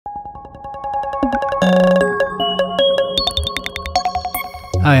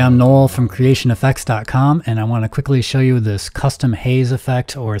Hi, I'm Noel from CreationEffects.com, and I want to quickly show you this custom haze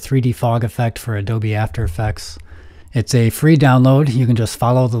effect or 3D fog effect for Adobe After Effects. It's a free download. You can just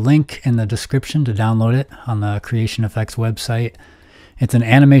follow the link in the description to download it on the Creation Effects website. It's an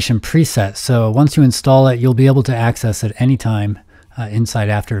animation preset, so once you install it, you'll be able to access it anytime inside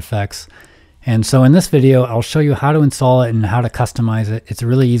After Effects. And so in this video, I'll show you how to install it and how to customize it. It's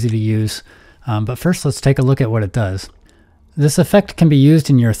really easy to use, but first let's take a look at what it does. This effect can be used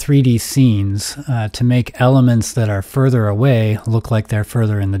in your 3D scenes to make elements that are further away look like they're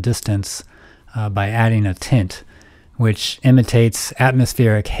further in the distance by adding a tint, which imitates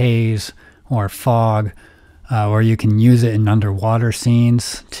atmospheric haze or fog, or you can use it in underwater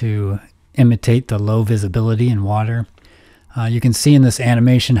scenes to imitate the low visibility in water. You can see in this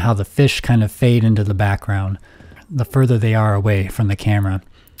animation how the fish kind of fade into the background the further they are away from the camera.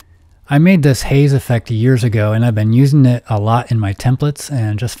 I made this haze effect years ago, and I've been using it a lot in my templates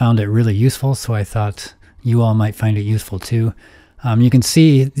and just found it really useful, so I thought you all might find it useful too. You can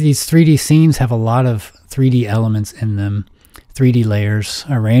see these 3D scenes have a lot of 3D elements in them, 3D layers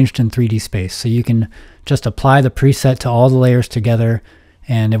arranged in 3D space. So you can just apply the preset to all the layers together,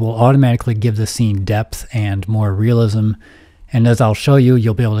 and it will automatically give the scene depth and more realism. And as I'll show you,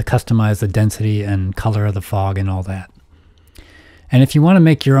 you'll be able to customize the density and color of the fog and all that. And if you want to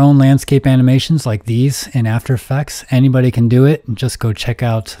make your own landscape animations like these in After Effects, anybody can do it. Just go check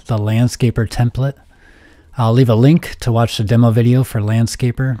out the Landscaper template. I'll leave a link to watch the demo video for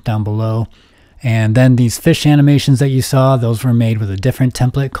Landscaper down below. And then these fish animations that you saw, those were made with a different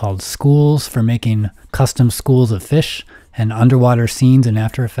template called Schools for making custom schools of fish and underwater scenes in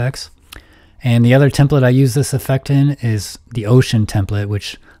After Effects. And the other template I use this effect in is the Ocean template,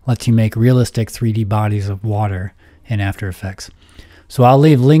 which lets you make realistic 3D bodies of water in After Effects. So I'll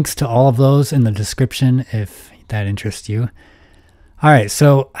leave links to all of those in the description if that interests you. All right,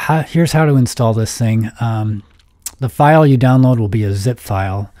 so here's how to install this thing. The file you download will be a zip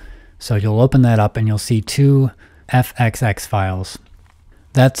file. So you'll open that up and you'll see two FXX files.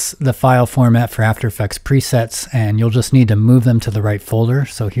 That's the file format for After Effects presets, and you'll just need to move them to the right folder.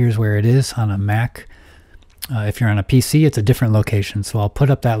 So here's where it is on a Mac. If you're on a PC, it's a different location. So I'll put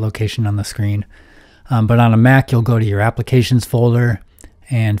up that location on the screen. But on a Mac, you'll go to your Applications folder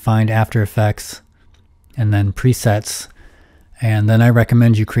and find After Effects and then Presets. And then I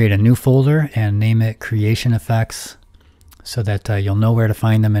recommend you create a new folder and name it Creation Effects so that you'll know where to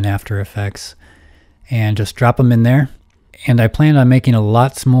find them in After Effects. And just drop them in there. And I plan on making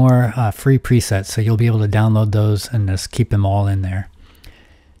lots more free presets, so you'll be able to download those and just keep them all in there.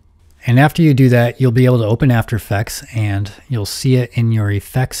 And after you do that, you'll be able to open After Effects and you'll see it in your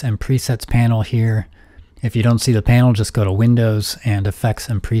Effects and Presets panel here. If you don't see the panel, just go to Windows and Effects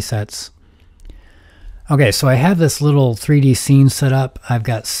and Presets. Okay, so I have this little 3D scene set up. I've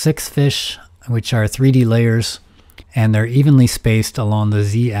got 6 fish, which are 3D layers, and they're evenly spaced along the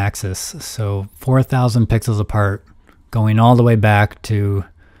Z-axis, so 4,000 pixels apart, going all the way back to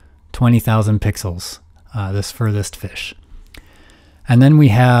 20,000 pixels, this furthest fish. And then we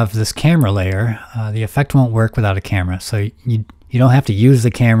have this camera layer. The effect won't work without a camera, so you don't have to use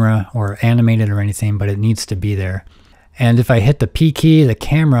the camera or animate it or anything, but it needs to be there. And if I hit the P key, the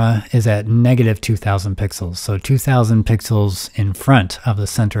camera is at negative 2,000 pixels, so 2,000 pixels in front of the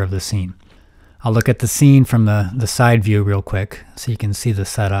center of the scene. I'll look at the scene from the side view real quick so you can see the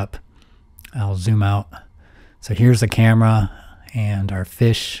setup. I'll zoom out. So here's the camera and our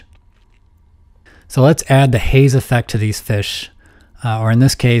fish. So let's add the haze effect to these fish, or in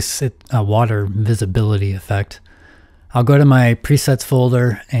this case, a water visibility effect. I'll go to my presets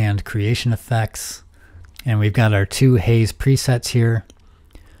folder and creation effects, and we've got our 2 haze presets here.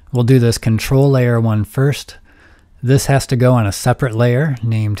 We'll do this control layer one first. This has to go on a separate layer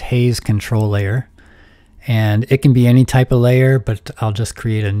named Haze Control Layer, and it can be any type of layer, but I'll just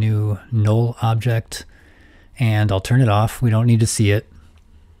create a new Null Object, and I'll turn it off. We don't need to see it,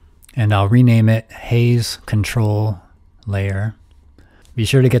 and I'll rename it Haze Control Layer. Be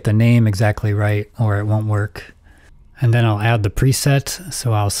sure to get the name exactly right or it won't work. And then I'll add the preset,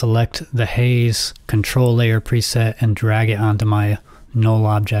 so I'll select the Haze Control Layer preset and drag it onto my Null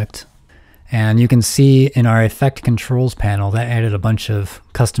Object. And you can see in our Effect Controls panel that added a bunch of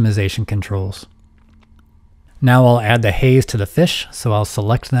customization controls. Now I'll add the haze to the fish, so I'll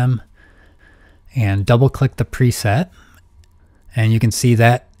select them and double click the preset. And you can see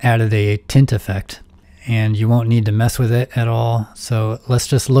that added a tint effect, and you won't need to mess with it at all. So let's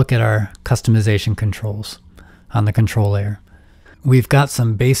just look at our customization controls on the control layer. We've got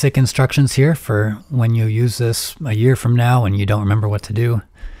some basic instructions here for when you use this a year from now and you don't remember what to do.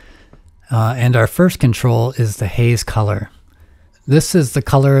 And our first control is the haze color. This is the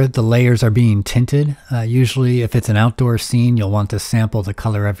color the layers are being tinted. Usually if it's an outdoor scene, you'll want to sample the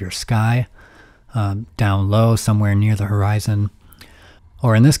color of your sky down low, somewhere near the horizon.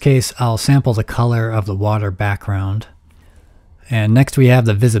 Or in this case, I'll sample the color of the water background. And next we have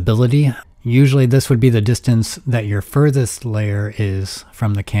the visibility. Usually this would be the distance that your furthest layer is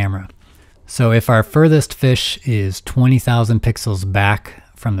from the camera. So if our furthest fish is 20,000 pixels back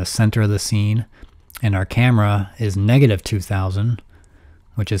from the center of the scene, and our camera is negative 2,000,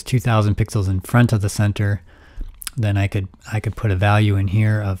 which is 2,000 pixels in front of the center, then I could put a value in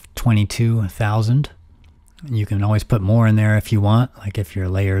here of 22,000. You can always put more in there if you want, like if your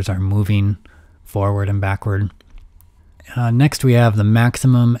layers are moving forward and backward. Next we have the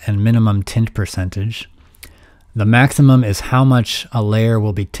maximum and minimum tint percentage. The maximum is how much a layer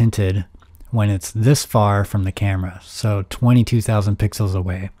will be tinted when it's this far from the camera, so 22,000 pixels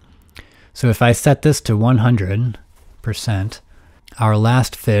away. So if I set this to 100%, our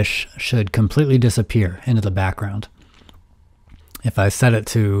last fish should completely disappear into the background. If I set it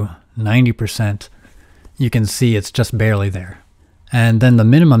to 90%, you can see it's just barely there. And then the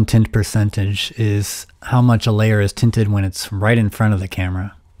minimum tint percentage is how much a layer is tinted when it's right in front of the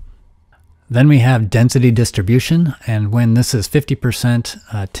camera. Then we have density distribution, and when this is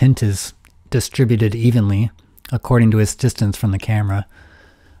 50%, tint is distributed evenly according to its distance from the camera.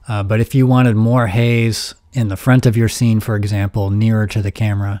 But if you wanted more haze in the front of your scene, for example, nearer to the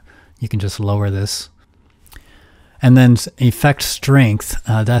camera, you can just lower this. And then effect strength,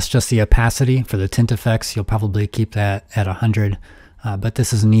 that's just the opacity for the tint effects. You'll probably keep that at 100, but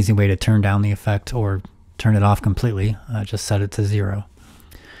this is an easy way to turn down the effect or turn it off completely. Just set it to 0.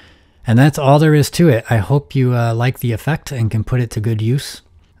 And that's all there is to it. I hope you like the effect and can put it to good use.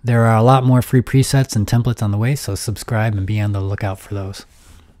 There are a lot more free presets and templates on the way, so subscribe and be on the lookout for those.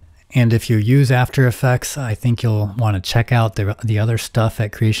 And if you use After Effects, I think you'll want to check out the other stuff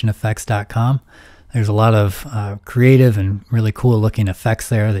at CreateRestart.com. There's a lot of creative and really cool looking effects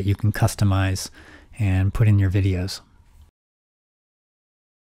there that you can customize and put in your videos.